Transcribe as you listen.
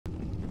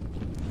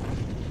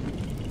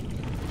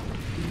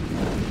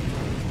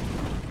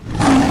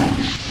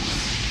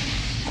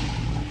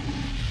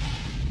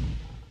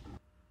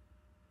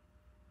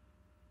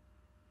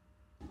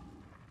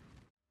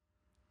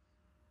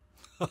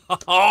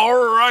All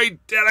right,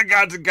 data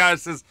gods and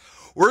goddesses.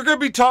 We're going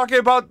to be talking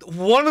about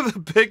one of the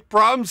big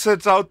problems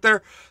that's out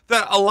there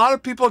that a lot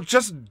of people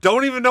just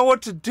don't even know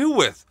what to do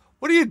with.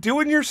 What do you do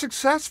when you're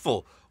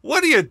successful?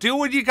 What do you do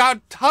when you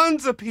got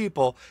tons of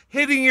people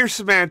hitting your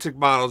semantic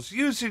models,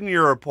 using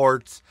your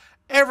reports?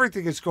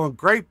 Everything is going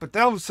great, but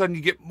then all of a sudden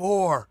you get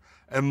more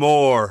and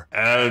more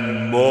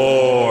and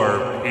more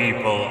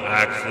people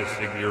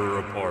accessing your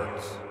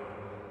reports.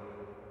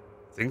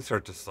 Things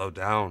start to slow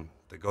down.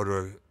 They go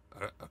to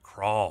a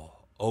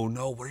crawl. Oh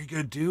no, what are you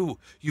going to do?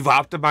 You've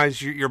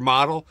optimized your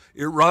model.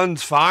 It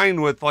runs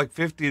fine with like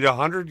 50 to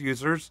 100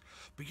 users,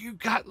 but you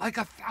got like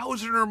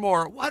 1,000 or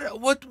more. What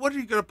are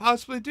you going to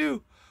possibly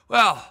do?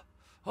 Well,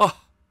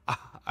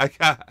 I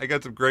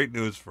got some great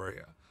news for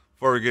you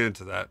before we get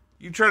into that.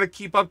 You try to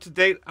keep up to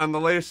date on the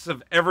latest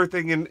of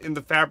everything in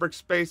the Fabric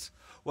space?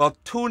 Well,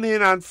 tune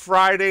in on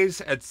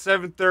Fridays at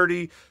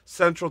 7:30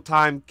 Central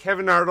Time.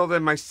 Kevin Arnold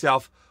and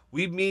myself,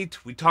 we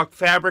meet, we talk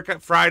Fabric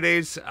at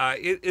Fridays.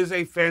 It is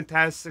a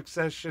fantastic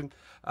session.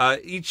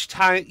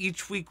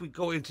 Each week we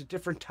go into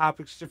different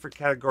topics, different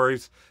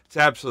categories. It's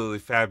absolutely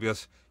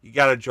fabulous. You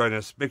got to join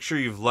us. Make sure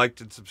you've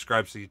liked and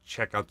subscribed so you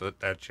check out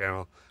that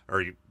channel,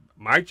 or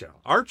my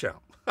channel, our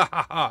channel.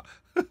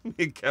 Me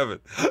and Kevin.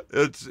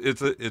 It's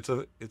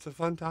a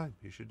fun time.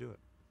 You should do it.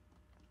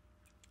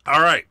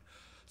 All right.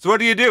 So what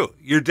do?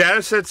 Your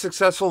data set's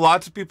successful.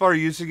 Lots of people are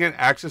using it,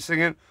 accessing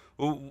it.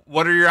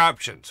 What are your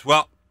options?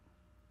 Well,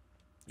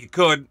 you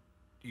could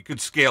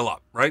scale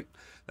up, right?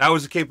 That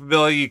was a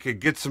capability. You could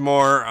get some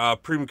more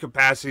premium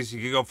capacities.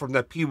 You could go from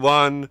the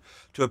P1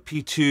 to a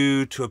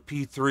P2 to a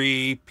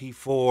P3,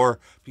 P4,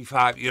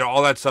 P5,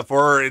 all that stuff.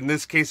 Or in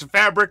this case, a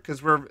Fabric,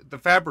 because we're the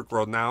Fabric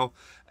world now.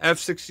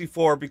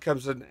 F64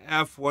 becomes an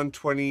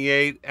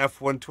F128.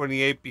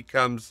 F128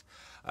 becomes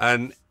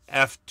an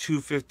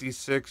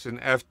F256 and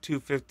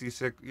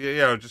F256.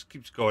 It just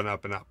keeps going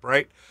up and up,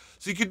 right?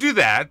 So you could do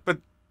that, but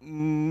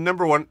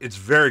number one, it's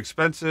very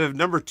expensive.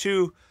 Number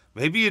two,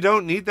 maybe you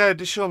don't need that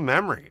additional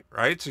memory,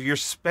 right? So you're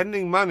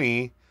spending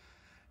money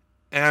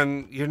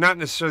and you're not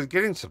necessarily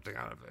getting something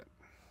out of it.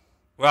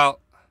 Well,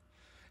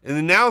 in the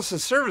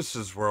analysis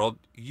services world,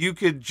 you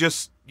could do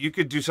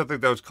something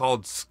that was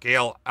called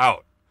scale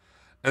out.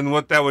 And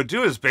what that would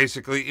do is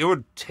basically it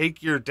would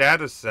take your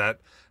data set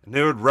and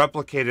it would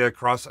replicate it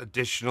across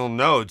additional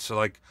nodes. So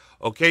like,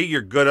 okay,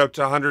 you're good up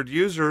to 100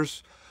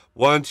 users.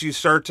 Once you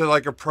start to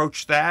like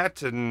approach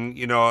that, and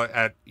you know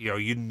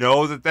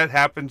that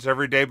happens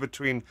every day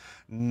between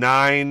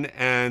 9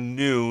 and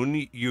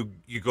noon, you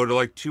go to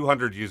like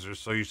 200 users,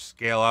 so you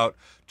scale out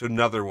to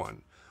another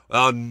one.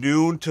 Well,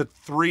 noon to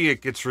 3,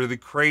 it gets really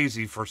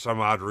crazy for some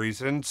odd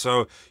reason,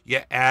 so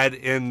you add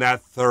in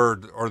that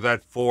third or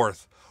that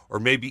fourth or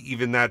maybe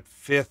even that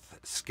fifth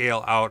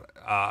scale out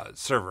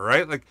server,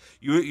 right? Like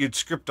you'd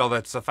script all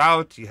that stuff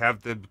out. You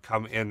have them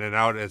come in and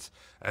out as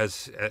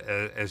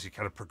you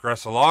kind of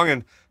progress along,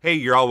 and hey,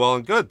 you're all well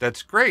and good.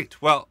 That's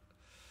great. Well,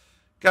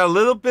 got a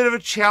little bit of a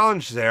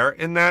challenge there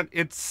in that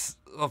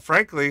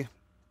frankly,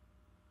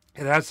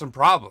 it has some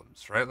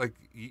problems, right? Like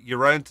you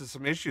run into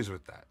some issues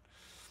with that.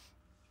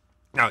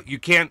 Now you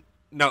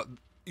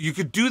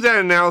could do that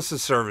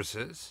analysis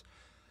services.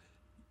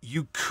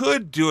 You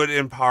could do it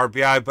in Power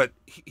BI, but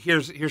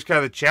here's kind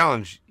of the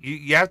challenge.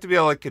 You have to be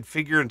able to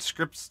configure and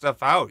script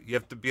stuff out. You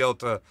have to be able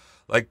to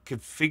like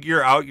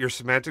configure out your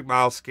semantic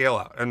model scale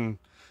out. And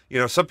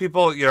some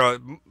people, a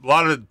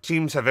lot of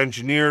teams have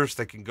engineers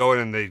that can go in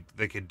and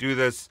they can do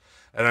this.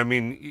 And I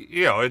mean,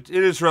 it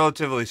is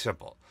relatively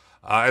simple.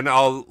 And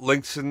I'll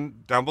links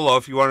down below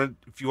if you want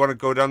to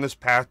go down this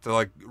path to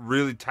like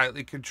really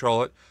tightly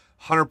control it.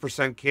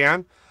 100%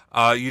 can.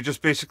 You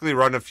just basically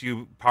run a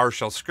few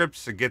PowerShell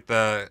scripts to get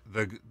the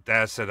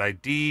dataset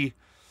ID,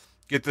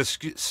 get the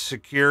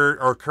secure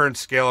or current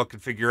scale out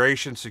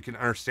configuration, so you can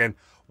understand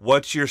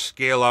what's your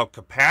scale out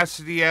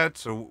capacity at.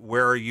 So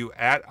where are you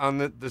at on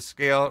the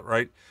scale,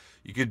 right?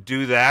 You could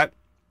do that.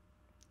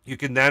 You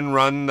can then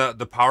run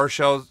the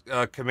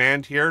PowerShell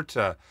command here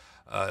to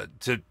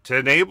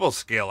enable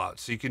scale out.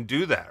 So you can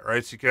do that,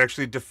 right? So you can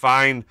actually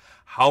define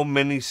how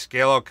many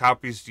scale out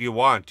copies do you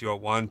want. Do you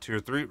want 1, 2, or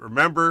 3?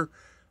 Remember,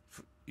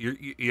 you're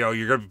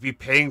going to be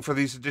paying for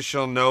these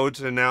additional nodes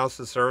and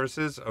analysis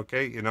services.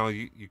 Okay,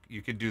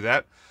 you can do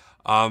that.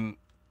 You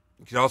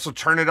can also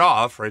turn it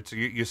off, right? So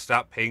you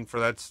stop paying for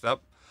that stuff.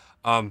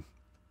 A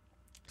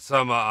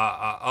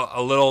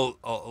little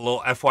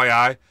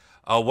FYI.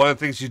 One of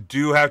the things you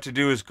do have to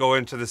do is go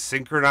into the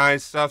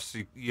synchronized stuff.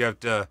 So you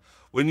have to,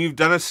 when you've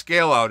done a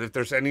scale out, if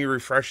there's any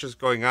refreshes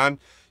going on,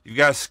 you've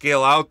got to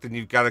scale out, then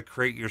you've got to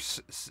create your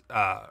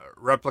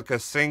replica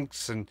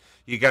syncs, and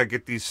you got to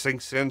get these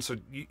syncs in. So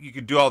you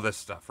can do all this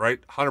stuff, right?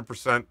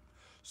 100%,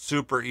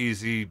 super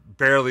easy,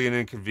 barely an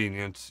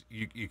inconvenience.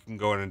 You can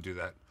go in and do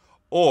that.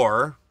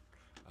 Or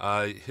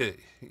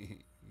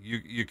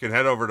you can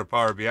head over to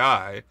Power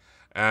BI,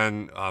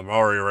 and I'm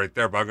already right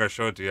there, but I'm going to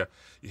show it to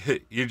you.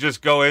 You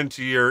just go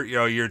into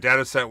your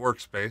data set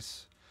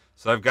workspace.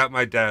 So I've got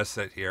my data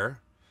set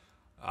here.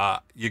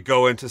 You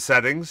go into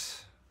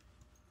settings.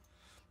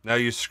 Now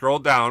you scroll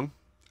down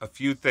a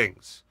few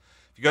things.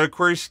 If you go to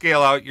query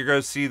scale out, you're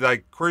going to see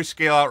like query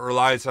scale out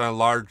relies on a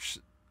large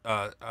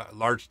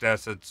data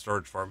set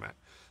storage format.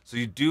 So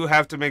you do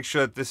have to make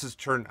sure that this is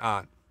turned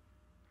on.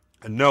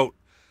 And note,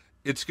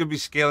 it's going to be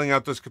scaling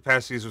out those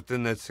capacities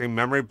within that same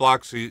memory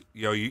block. So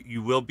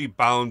you will be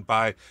bound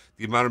by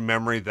the amount of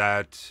memory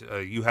that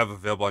you have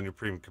available on your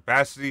premium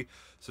capacity.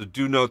 So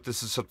do note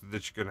this is something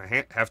that you're going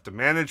to have to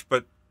manage,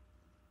 but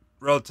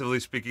relatively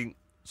speaking,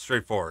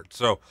 straightforward.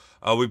 So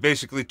we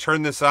basically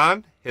turn this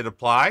on, hit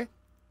apply.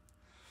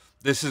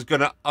 This is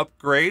going to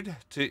upgrade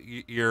to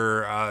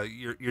your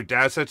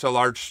data set to a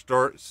large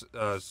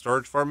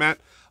storage format.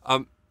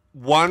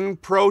 One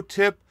pro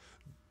tip: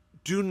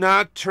 do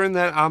not turn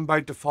that on by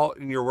default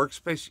in your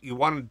workspace. You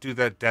want to do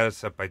that data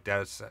set by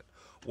data set.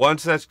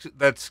 Once that's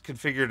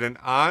configured and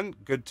on,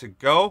 good to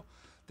go,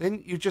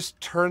 then you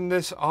just turn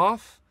this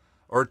off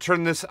or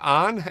turn this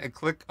on and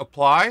click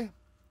apply,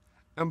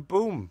 and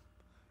boom,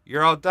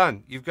 you're all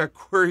done. You've got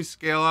query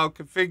scale out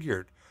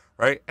configured,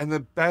 right? And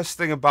the best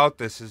thing about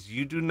this is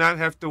you do not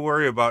have to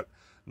worry about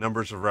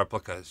numbers of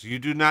replicas. You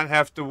do not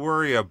have to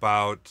worry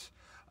about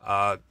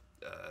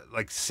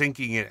like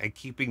syncing it and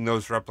keeping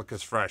those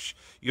replicas fresh.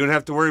 You don't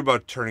have to worry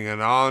about turning it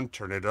on,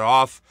 turning it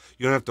off.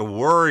 You don't have to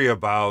worry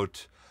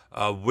about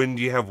when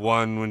do you have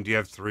 1, when do you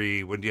have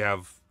 3, when do you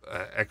have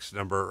X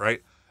number,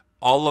 right?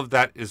 All of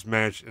that is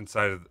managed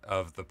inside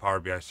of the Power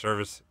BI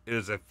service. It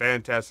is a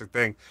fantastic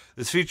thing.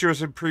 This feature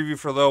was in preview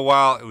for a little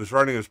while. It was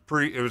running. It's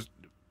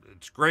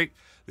great.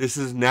 This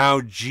is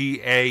now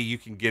GA. You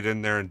can get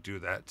in there and do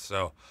that.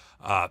 So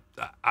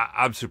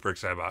I'm super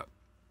excited about it.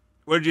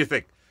 What did you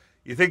think?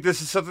 You think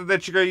this is something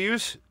that you're going to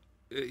use?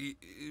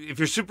 If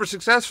you're super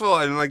successful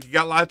and like you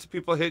got lots of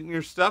people hitting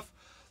your stuff,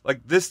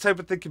 like this type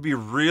of thing can be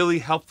really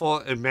helpful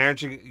in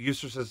managing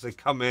users as they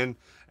come in,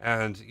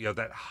 and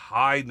that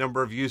high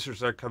number of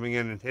users that are coming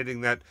in and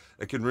hitting that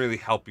can really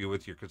help you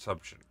with your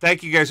consumption.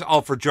 Thank you guys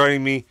all for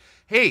joining me.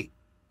 Hey,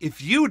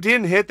 if you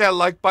didn't hit that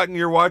like button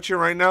you're watching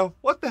right now,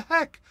 what the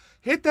heck?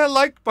 Hit that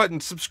like button,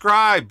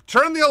 subscribe,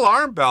 turn the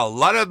alarm bell,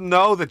 let them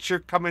know that you're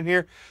coming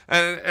here,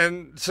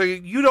 and so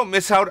you don't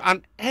miss out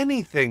on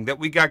anything that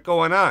we got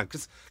going on,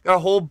 because got a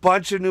whole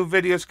bunch of new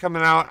videos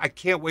coming out. I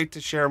can't wait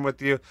to share them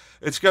with you.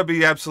 It's going to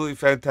be absolutely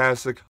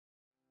fantastic.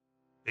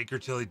 Baker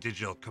Tilly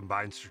Digital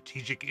combines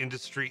strategic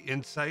industry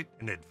insight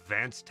and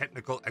advanced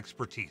technical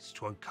expertise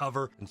to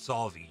uncover and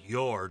solve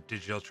your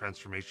digital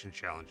transformation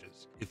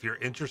challenges. If you're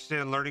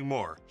interested in learning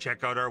more,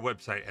 check out our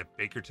website at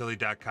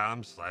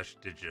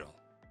bakertilly.com/digital.